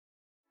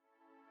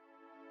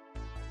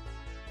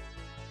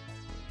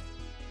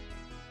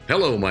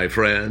Hello, my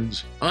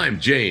friends. I'm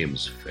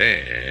James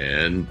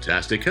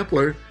Fantastic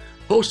Kepler,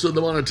 host of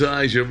the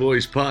Monetize Your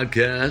Voice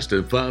podcast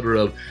and founder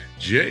of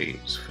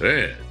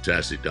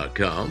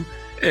JamesFantastic.com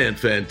and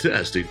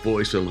Fantastic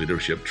Voice and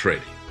Leadership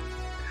Training.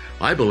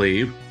 I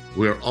believe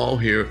we're all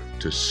here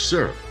to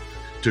serve,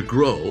 to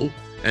grow,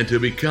 and to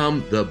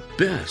become the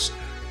best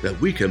that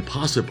we can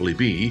possibly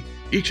be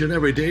each and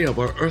every day of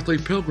our earthly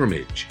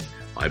pilgrimage.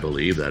 I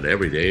believe that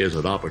every day is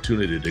an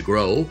opportunity to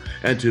grow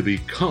and to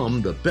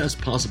become the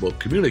best possible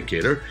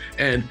communicator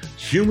and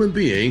human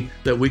being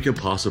that we can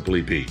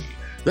possibly be.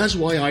 That's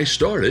why I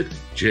started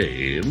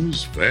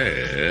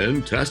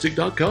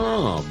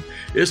JamesFantastic.com.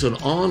 It's an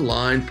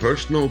online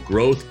personal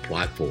growth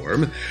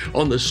platform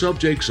on the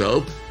subjects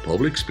of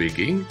public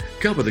speaking,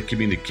 confident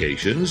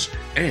communications,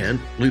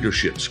 and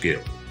leadership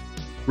skills.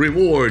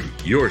 Reward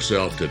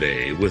yourself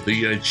today with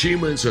the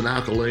achievements and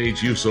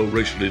accolades you so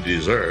richly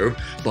deserve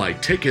by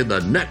taking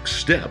the next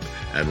step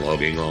and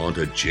logging on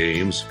to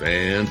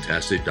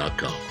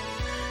JamesFantastic.com.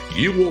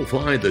 You will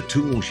find the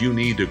tools you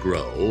need to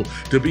grow,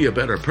 to be a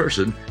better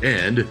person,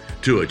 and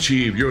to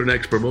achieve your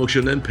next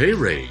promotion and pay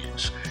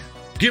raise.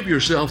 Give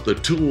yourself the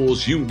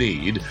tools you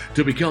need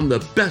to become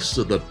the best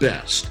of the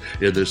best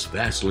in this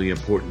vastly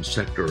important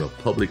sector of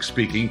public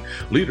speaking,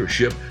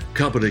 leadership,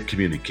 competent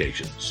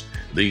communications.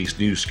 These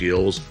new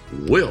skills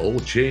will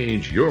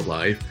change your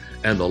life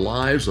and the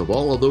lives of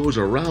all of those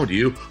around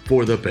you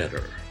for the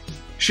better.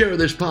 Share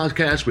this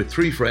podcast with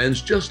 3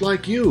 friends just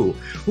like you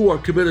who are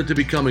committed to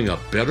becoming a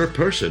better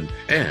person,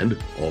 and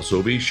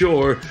also be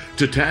sure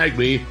to tag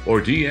me or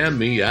DM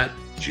me at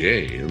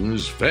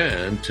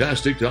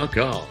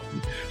JamesFantastic.com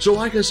so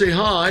I can say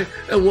hi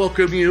and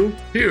welcome you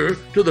here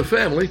to the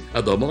family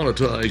of the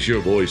Monetize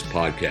Your Voice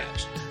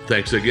podcast.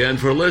 Thanks again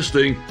for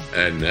listening,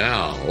 and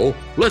now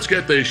let's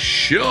get this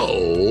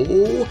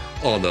show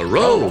on the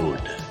road.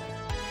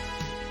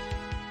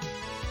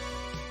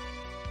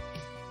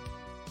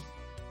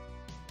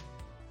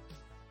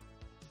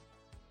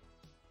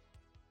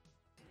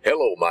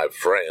 Hello, my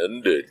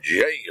friend,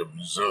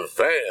 James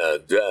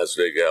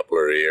Fantastic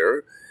Kepler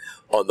here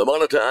on the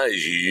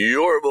Monetize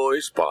Your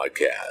Voice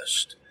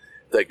podcast.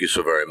 Thank you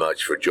so very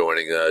much for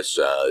joining us.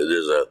 It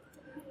is a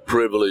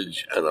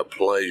privilege and a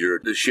pleasure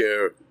to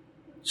share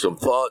some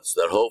thoughts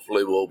that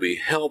hopefully will be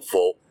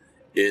helpful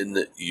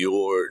in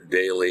your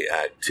daily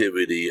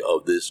activity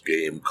of this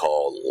game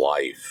called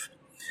life.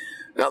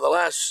 Now, the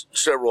last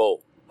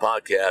several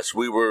podcasts,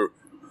 we were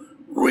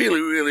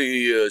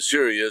really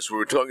serious. We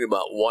were talking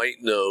about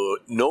white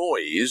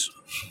noise.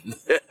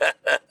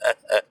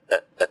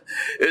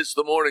 It's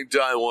the morning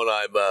time when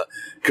I'm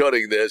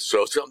cutting this,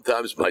 so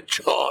sometimes my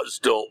jaws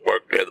don't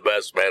work in the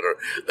best manner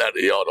that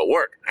they ought to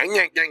work.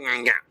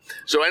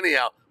 So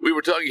anyhow, we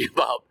were talking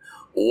about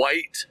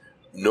white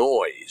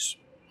noise,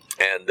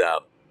 and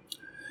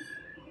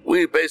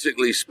we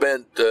basically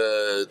spent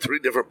 3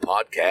 different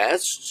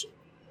podcasts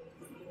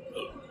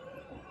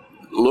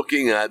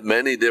looking at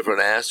many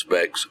different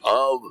aspects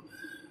of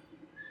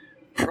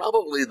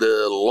probably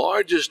the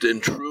largest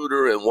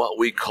intruder in what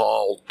we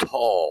call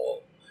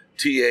TALL,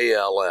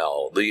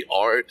 T-A-L-L, the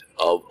art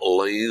of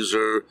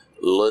laser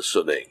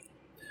listening.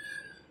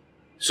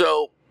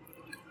 So,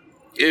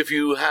 if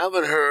you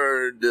haven't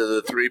heard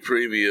the 3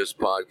 previous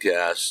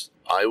podcasts,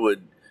 I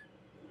would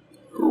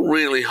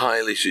really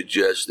highly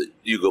suggest that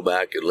you go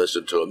back and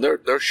listen to them.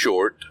 They're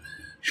short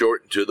and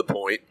to the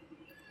point.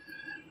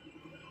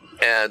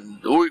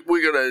 And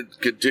we're going to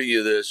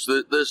continue this.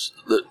 The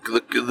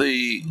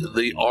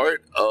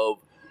art of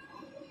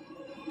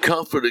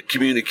confident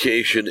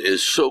communication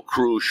is so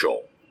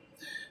crucial.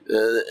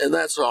 And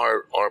that's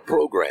our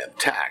program,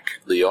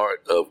 TAC, the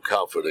art of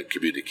confident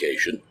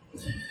communication.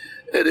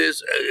 It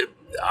is,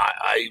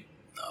 I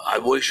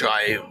wish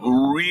I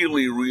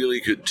really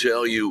could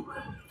tell you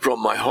from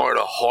my heart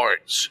of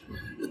hearts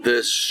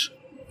this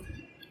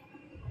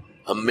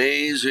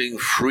amazing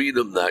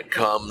freedom that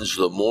comes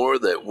the more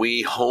that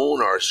we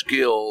hone our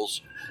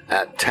skills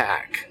at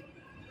TAC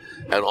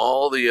and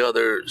all the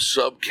other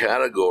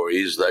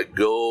subcategories that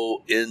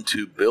go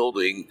into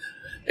building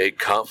a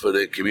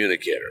confident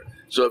communicator.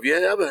 So if you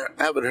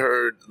haven't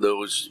heard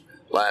those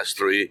last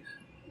 3,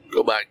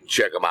 go back and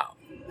check them out.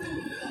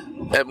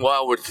 And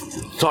while we're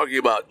talking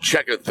about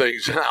checking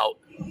things out,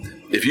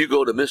 if you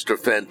go to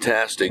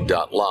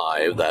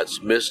MrFantastic.live, that's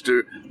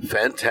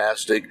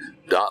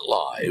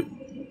MrFantastic.live,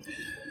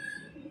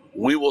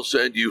 we will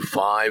send you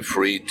 5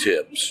 free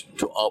tips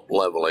to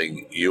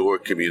up-leveling your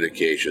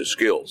communication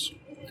skills.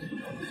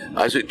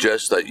 I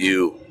suggest that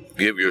you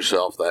give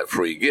yourself that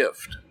free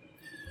gift.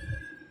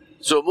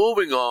 So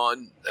moving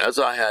on, as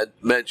I had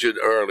mentioned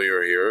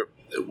earlier here,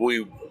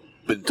 we've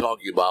been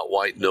talking about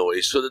white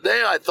noise. So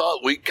today I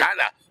thought we'd kind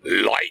of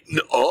lighten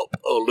up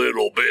a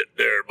little bit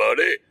there,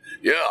 buddy.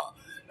 Yeah.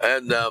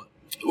 And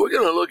we're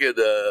going to look at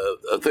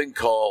a thing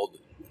called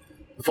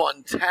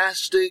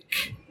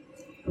Fantastic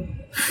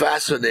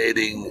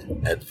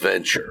Fascinating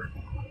Adventure.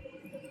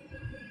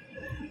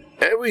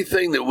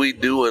 Everything that we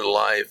do in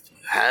life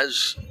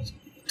has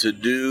to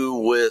do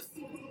with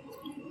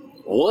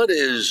what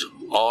is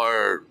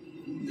our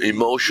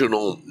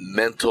emotional,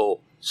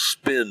 mental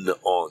spin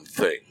on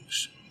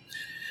things.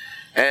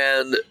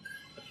 And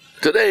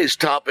today's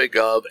topic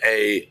of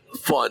a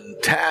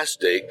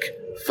fantastic,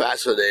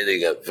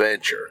 fascinating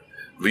adventure,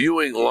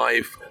 viewing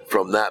life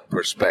from that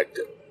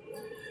perspective.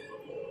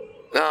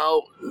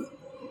 Now,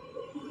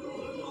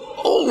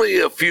 only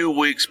a few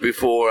weeks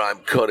before I'm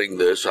cutting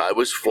this, I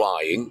was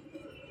flying.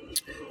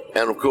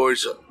 And of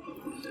course,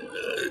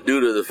 due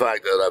to the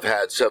fact that I've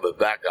had 7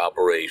 back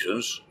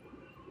operations,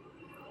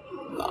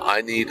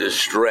 I need to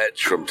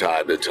stretch from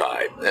time to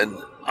time. And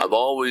I've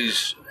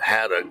always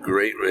had a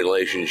great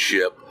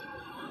relationship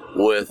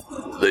with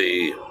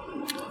the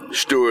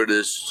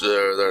stewardess.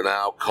 They're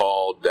now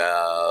called,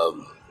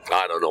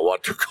 I don't know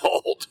what they're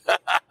called.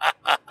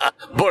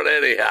 But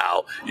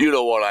anyhow, you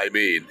know what I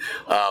mean.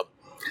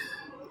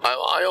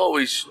 I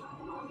always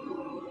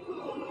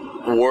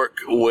work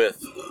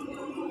with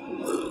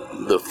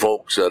the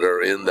folks that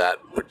are in that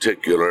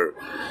particular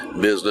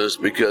business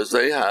because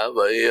they have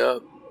a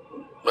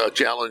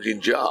challenging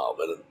job.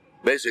 And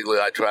basically,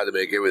 I try to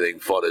make everything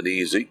fun and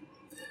easy.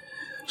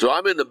 So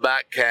I'm in the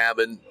back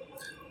cabin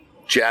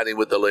chatting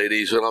with the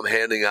ladies, and I'm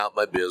handing out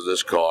my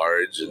business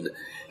cards.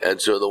 And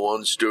so the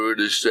one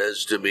stewardess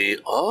says to me,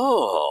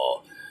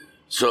 "Oh,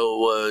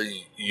 so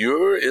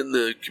you're in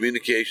the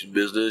communication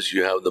business.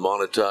 You have the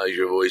Monetize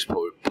Your Voice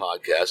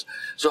podcast.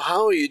 So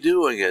how are you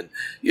doing?" And,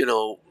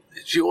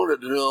 she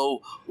wanted to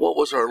know what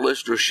was our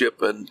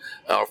listenership and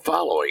our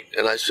following.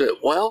 And I said,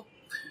 well,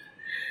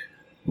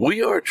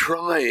 we are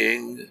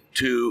trying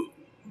to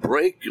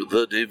break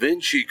the Da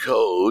Vinci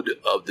Code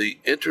of the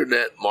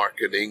internet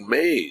marketing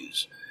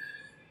maze.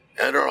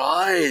 And her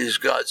eyes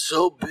got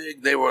so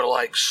big they were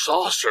like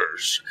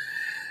saucers.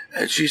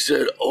 And she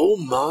said, "Oh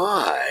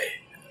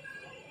my,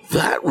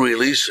 that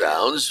really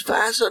sounds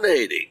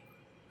fascinating."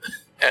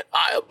 And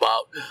I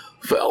about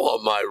fell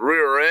on my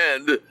rear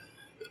end.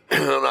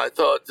 And I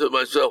thought to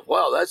myself,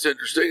 wow, that's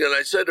interesting. And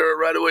I said to her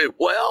right away,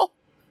 well,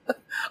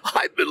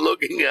 I've been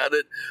looking at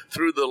it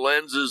through the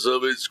lenses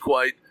of it's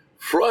quite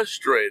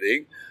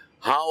frustrating.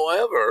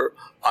 However,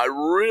 I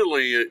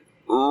really,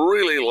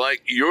 really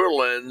like your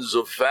lens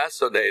of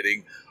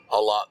fascinating a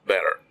lot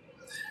better.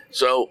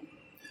 So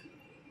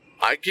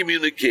I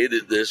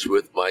communicated this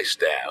with my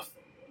staff.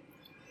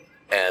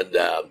 And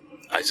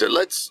I said,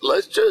 let's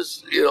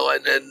just,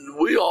 and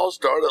we all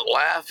started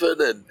laughing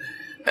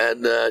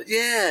and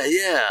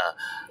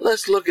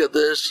let's look at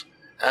this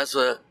as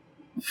a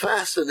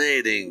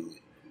fascinating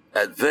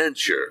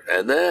adventure.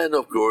 And then,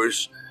 of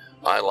course,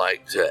 I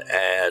like to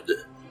add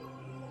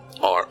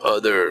our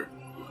other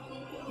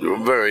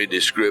very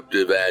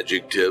descriptive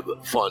adjective,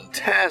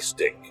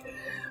 fantastic.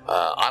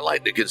 I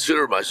like to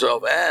consider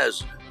myself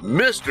as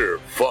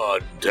Mr.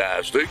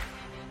 Fantastic.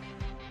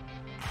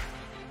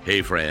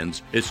 Hey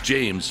friends, it's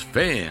James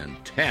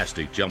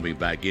Fantastic jumping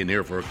back in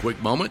here for a quick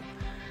moment.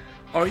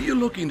 Are you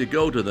looking to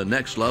go to the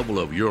next level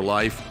of your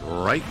life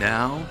right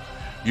now?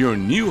 Your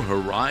new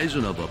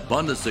horizon of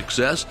abundant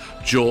success,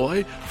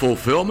 joy,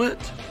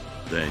 fulfillment?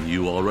 Then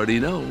you already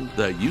know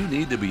that you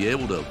need to be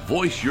able to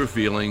voice your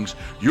feelings,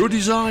 your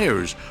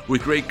desires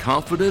with great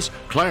confidence,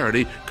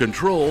 clarity,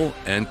 control,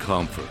 and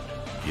comfort.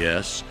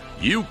 Yes,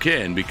 you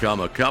can become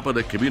a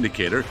competent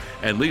communicator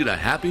and lead a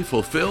happy,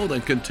 fulfilled,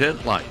 and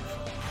content life.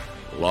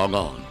 Log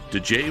on to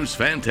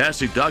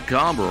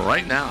jamesfantastic.com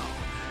right now.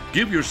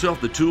 Give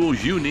yourself the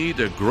tools you need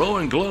to grow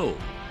and glow.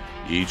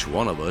 Each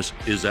one of us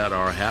is at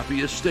our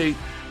happiest state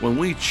when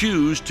we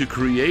choose to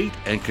create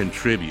and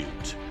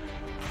contribute.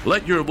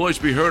 Let your voice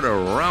be heard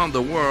around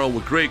the world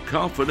with great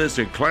confidence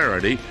and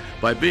clarity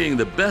by being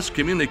the best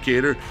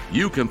communicator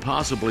you can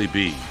possibly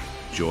be.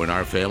 Join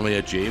our family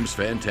at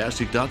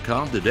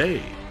jamesfantastic.com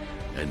today.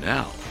 And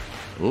now,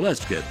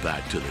 let's get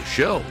back to the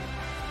show.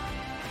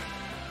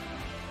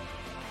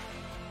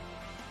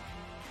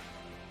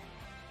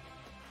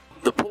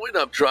 The point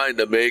I'm trying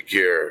to make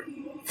here,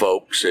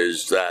 folks,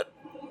 is that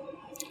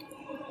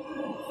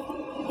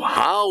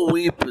how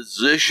we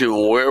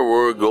position where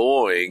we're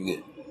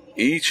going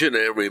each and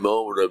every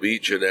moment of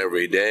each and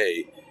every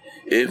day,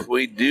 if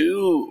we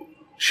do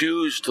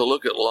choose to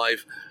look at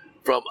life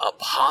from a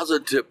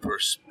positive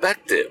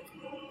perspective,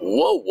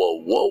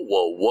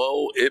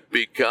 it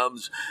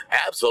becomes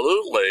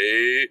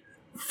absolutely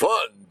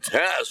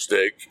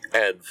fantastic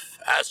and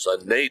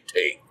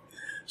fascinating.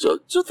 So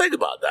think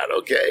about that,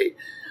 okay?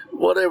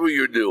 Whatever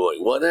you're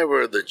doing,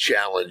 whatever the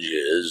challenge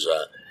is,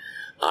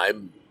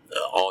 I'm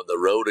on the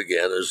road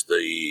again, as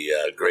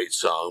the great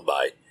song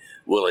by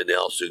Willie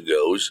Nelson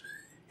goes,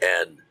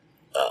 and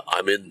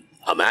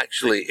I'm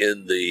actually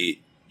in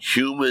the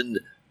human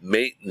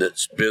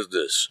maintenance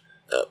business.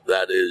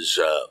 That is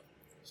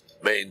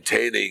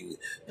maintaining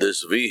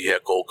this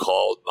vehicle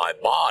called my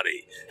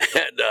body,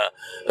 and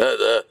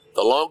the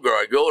longer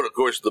I go, and of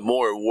course, the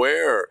more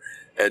wear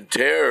and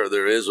tear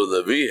there is on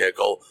the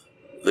vehicle,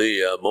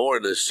 the more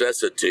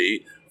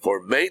necessity for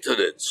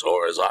maintenance,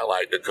 or as I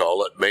like to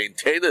call it,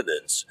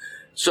 maintenance.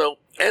 So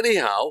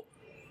anyhow,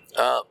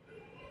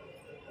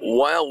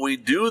 while we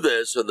do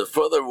this, and the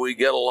further we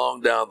get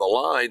along down the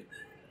line,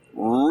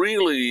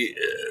 really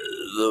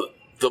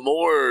the the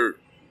more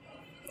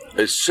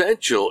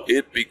essential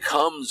it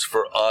becomes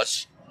for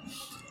us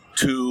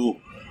to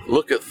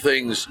look at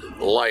things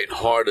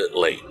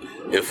lightheartedly.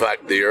 In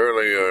fact, the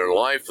earlier in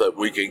life that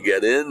we can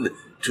get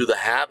into the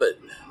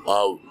habit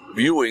of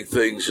viewing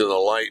things in a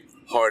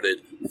lighthearted,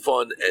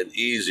 fun, and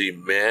easy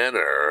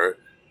manner,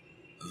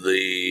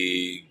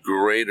 the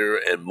greater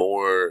and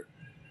more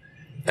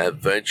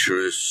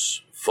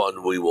adventurous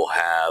fun we will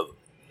have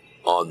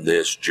on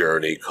this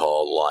journey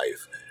called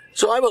life.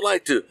 So I would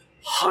like to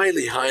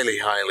highly, highly,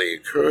 highly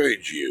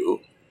encourage you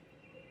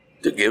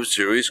to give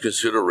serious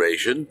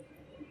consideration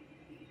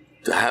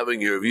to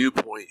having your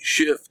viewpoint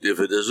shift, if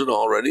it isn't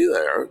already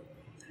there,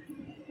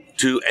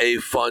 to a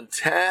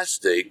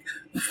fantastic,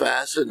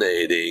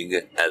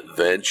 fascinating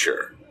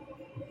adventure.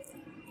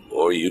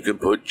 Or you can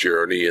put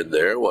journey in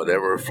there,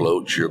 whatever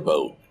floats your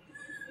boat.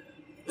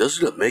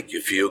 Doesn't it make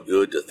you feel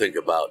good to think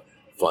about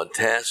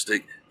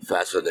fantastic,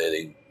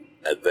 fascinating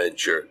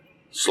adventure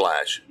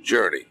 /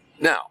 journey?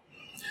 Now,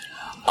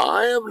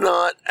 I am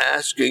not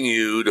asking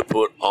you to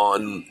put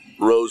on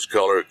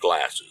rose-colored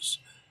glasses.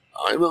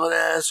 I'm not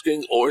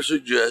asking or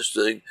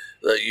suggesting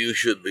that you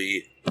should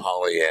be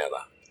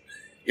Pollyanna.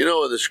 You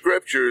know, in the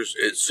scriptures,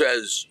 it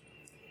says,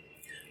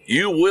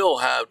 you will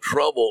have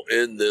trouble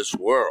in this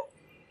world,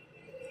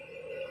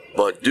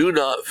 but do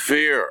not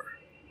fear,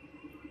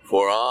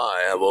 for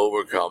I have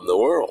overcome the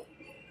world.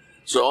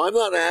 So I'm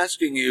not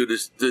asking you to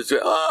say,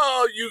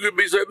 oh, you can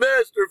be say,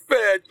 Mr.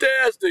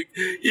 Fantastic,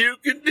 you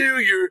can do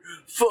your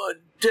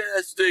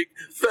fantastic,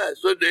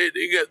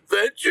 fascinating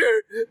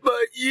adventure,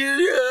 but you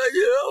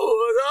know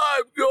what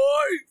I'm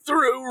going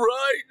through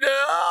right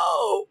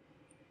now.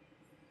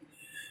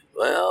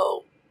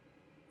 Well,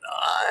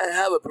 I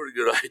have a pretty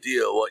good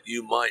idea of what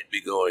you might be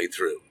going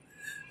through.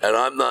 And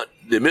I'm not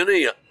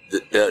diminishing.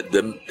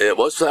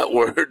 What's that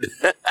word?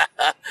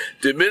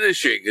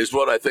 Diminishing is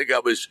what I think I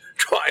was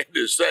trying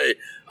to say.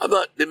 I'm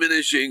not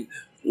diminishing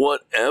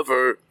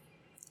whatever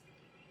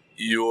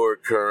your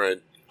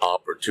current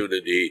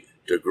opportunity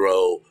to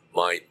grow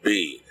might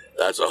be.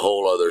 That's a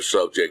whole other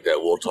subject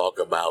that we'll talk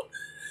about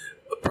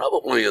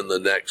probably in the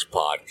next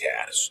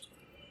podcast,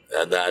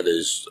 and that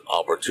is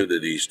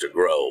opportunities to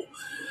grow.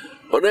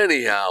 But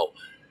anyhow,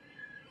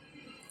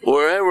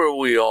 wherever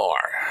we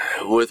are,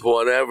 with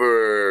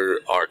whatever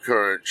our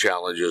current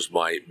challenges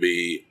might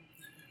be,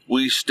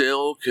 we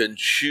still can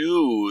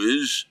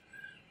choose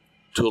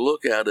to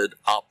look at it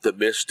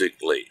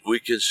optimistically. We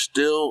can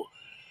still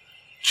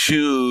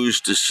choose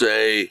to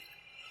say,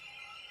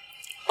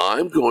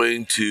 I'm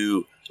going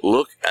to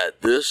look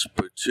at this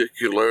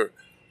particular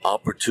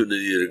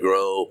opportunity to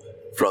grow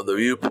from the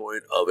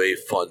viewpoint of a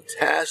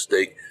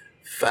fantastic,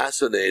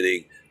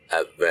 fascinating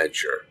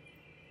adventure.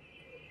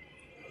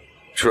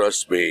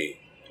 Trust me,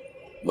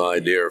 my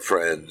dear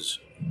friends,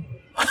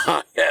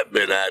 I have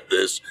been at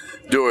this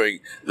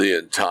during the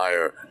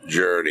entire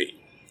journey.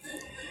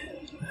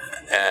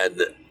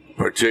 And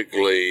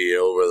particularly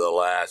over the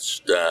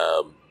last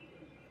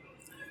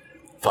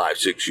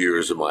 5-6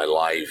 years of my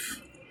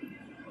life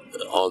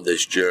on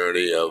this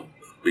journey of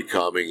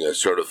becoming a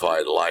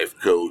certified life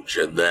coach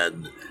and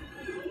then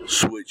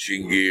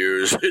switching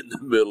gears in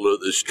the middle of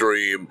the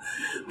stream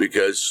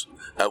because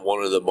at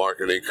one of the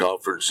marketing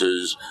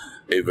conferences,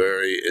 a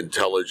very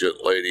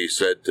intelligent lady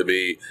said to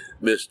me,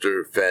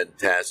 Mr.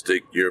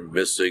 Fantastic, you're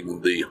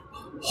missing the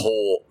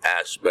whole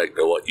aspect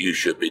of what you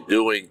should be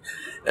doing,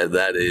 and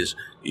that is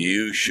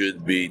you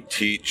should be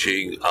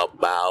teaching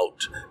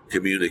about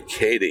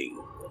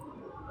communicating.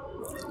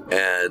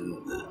 And,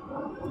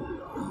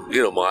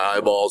 you know, my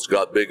eyeballs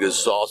got big as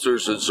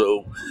saucers, and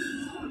so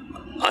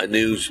I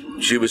knew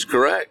she was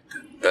correct.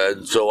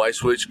 And so I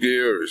switched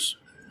gears,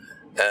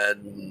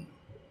 and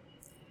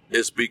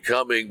it's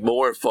becoming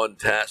more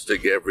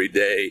fantastic every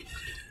day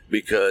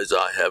because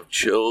I have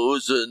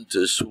chosen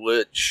to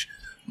switch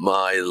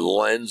my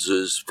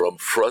lenses from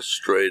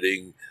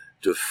frustrating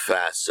to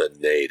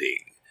fascinating.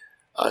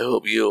 I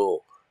hope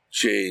you'll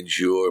change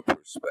your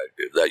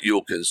perspective, that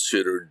you'll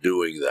consider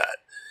doing that.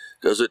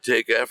 Does it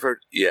take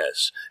effort?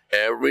 Yes.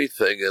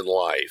 Everything in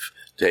life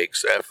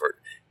takes effort,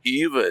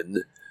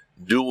 even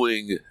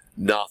doing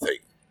nothing,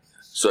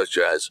 such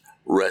as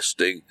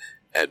resting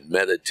and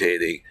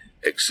meditating,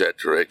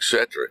 etc.,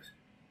 etc.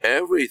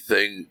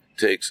 Everything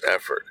takes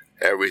effort.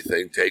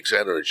 Everything takes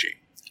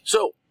energy.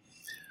 So,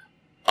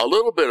 a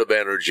little bit of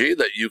energy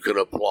that you can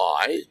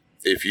apply,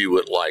 if you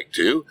would like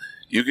to,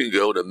 you can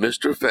go to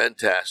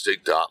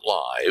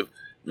MrFantastic.live,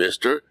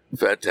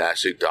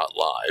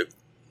 MrFantastic.live,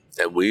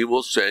 and we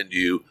will send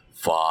you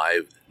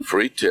 5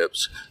 free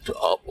tips to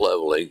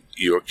up-leveling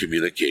your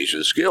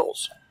communication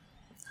skills.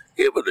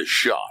 Give it a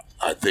shot.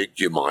 I think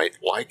you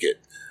might like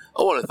it.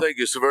 I want to thank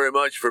you so very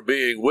much for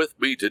being with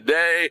me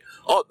today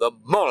on the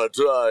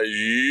Monetize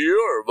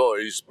Your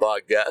Voice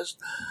podcast.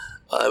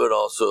 I would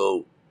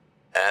also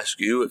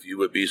ask you if you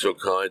would be so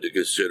kind to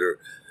consider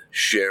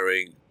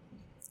sharing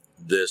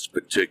this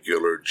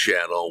particular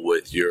channel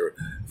with your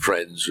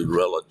friends and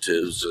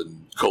relatives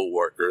and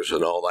co-workers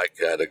and all that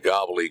kind of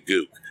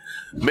gobbledygook.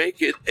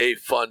 Make it a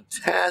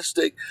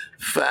fantastic,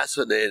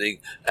 fascinating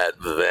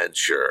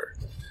adventure.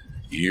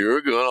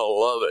 You're going to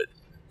love it.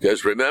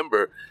 Because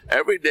remember,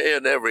 every day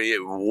and every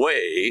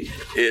way,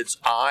 it's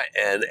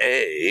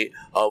INA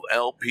of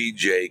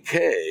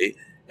LPJK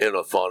in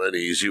a fun and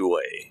easy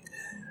way.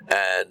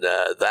 And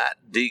that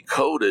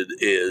decoded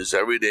is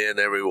every day and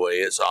every way,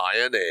 it's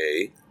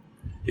INA,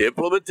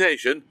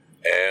 implementation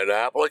and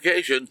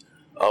application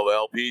of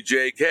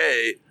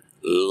LPJK,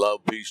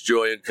 love, peace,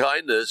 joy, and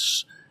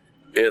kindness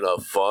in a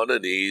fun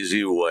and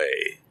easy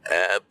way.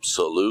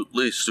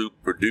 Absolutely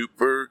super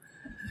duper.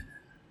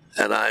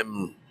 And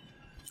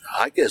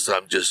I guess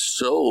I'm just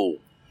so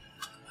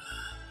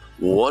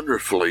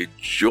wonderfully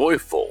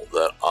joyful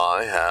that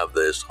I have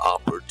this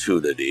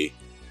opportunity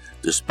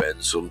to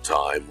spend some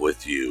time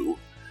with you.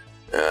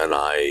 And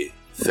I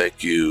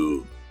thank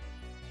you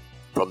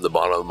from the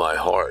bottom of my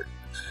heart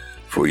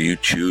for you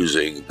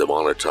choosing the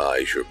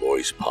Monetize Your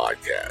Voice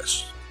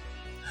podcast.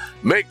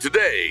 Make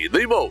today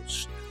the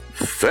most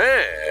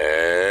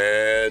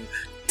fantastic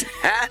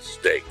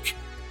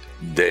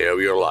day of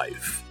your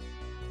life.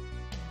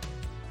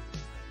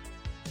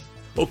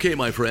 Okay,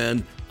 my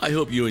friend, I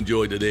hope you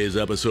enjoyed today's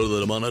episode of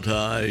the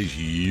Monetize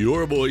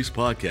Your Voice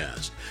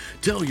podcast.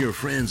 Tell your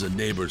friends and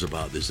neighbors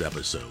about this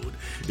episode.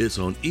 It's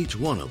on each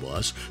one of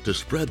us to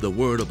spread the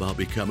word about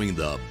becoming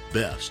the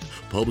best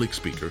public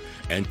speaker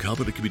and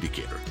competent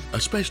communicator,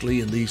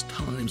 especially in these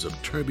times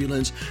of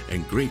turbulence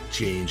and great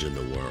change in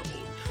the world.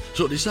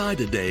 So decide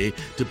today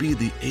to be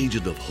the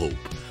agent of hope,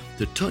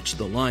 to touch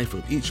the life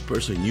of each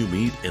person you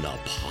meet in a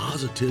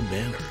positive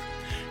manner.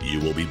 You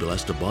will be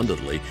blessed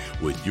abundantly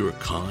with your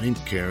kind,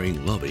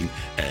 caring, loving,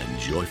 and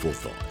joyful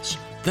thoughts.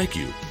 Thank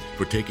you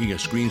for taking a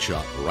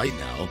screenshot right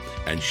now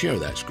and share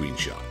that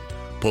screenshot.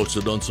 Post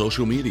it on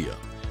social media.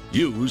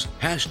 Use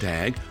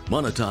hashtag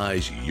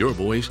Monetize Your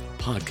Voice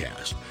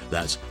Podcast.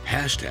 That's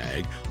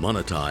hashtag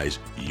Monetize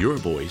Your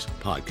Voice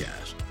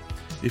Podcast.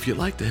 If you'd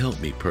like to help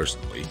me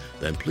personally,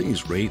 then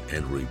please rate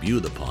and review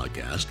the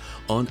podcast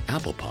on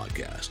Apple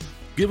Podcasts.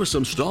 Give us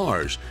some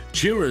stars,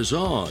 cheer us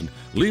on,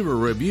 leave a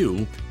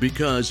review,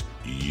 because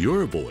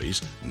your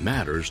voice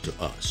matters to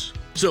us.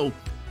 So,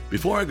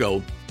 before I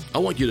go, I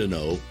want you to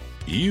know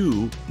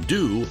you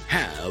do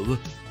have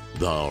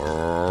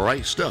the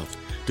right stuff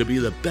to be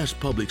the best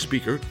public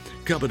speaker,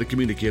 competent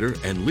communicator,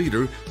 and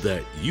leader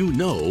that you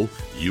know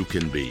you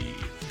can be.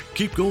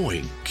 Keep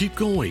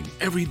going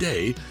every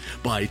day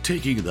by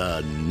taking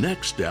the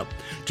next step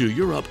to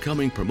your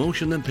upcoming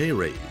promotion and pay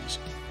raise.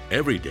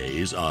 Every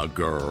day's a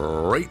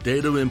great day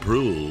to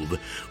improve.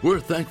 We're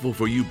thankful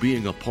for you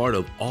being a part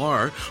of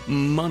our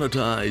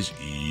Monetize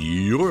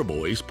Your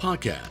Voice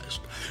podcast.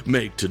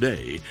 Make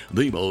today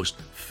the most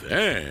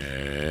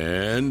fantastic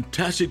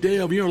day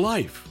of your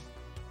life.